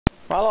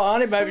Hello,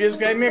 honey. Baby just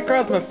gave me a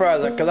Christmas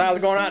present because I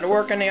was going out to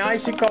work in the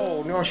icy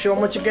cold. You want to show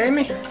them what you gave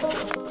me?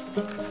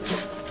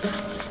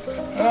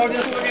 Oh,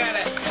 just look at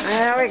it.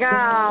 There we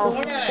go.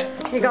 Look at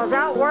it. He goes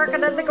out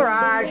working in the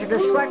garage in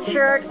his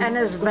sweatshirt and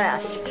his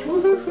vest.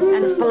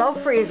 And it's below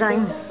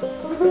freezing.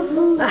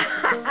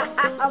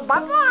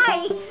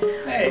 Bye-bye.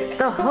 Hey.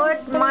 The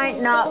hood might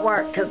not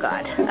work too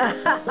good.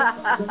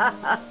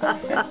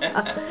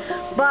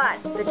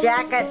 But the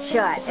jacket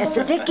should. It's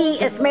a dickie.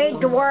 It's made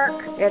to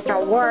work. It's a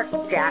work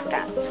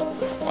jacket.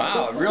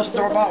 Wow, a real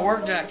store-bought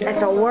work jacket.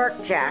 It's a work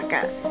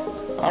jacket.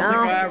 I don't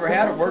think I ever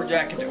had a work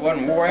jacket that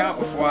wasn't wore out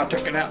before I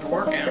took it out to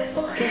work in.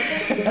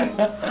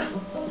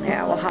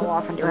 Yeah, well, how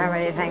often do you have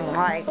anything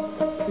like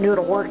new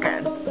to work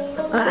in?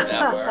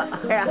 Never.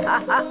 Never.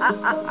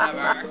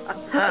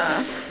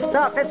 So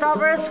it fits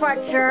over his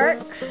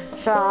sweatshirt,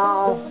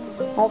 so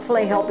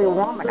hopefully he'll be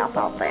warm enough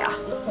out there.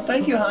 Well,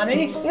 thank you,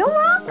 honey. You're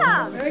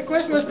welcome. Merry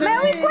Christmas to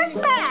Merry me.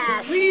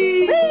 Christmas.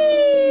 Whee!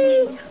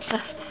 Whee!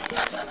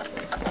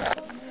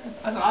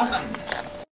 That's awesome.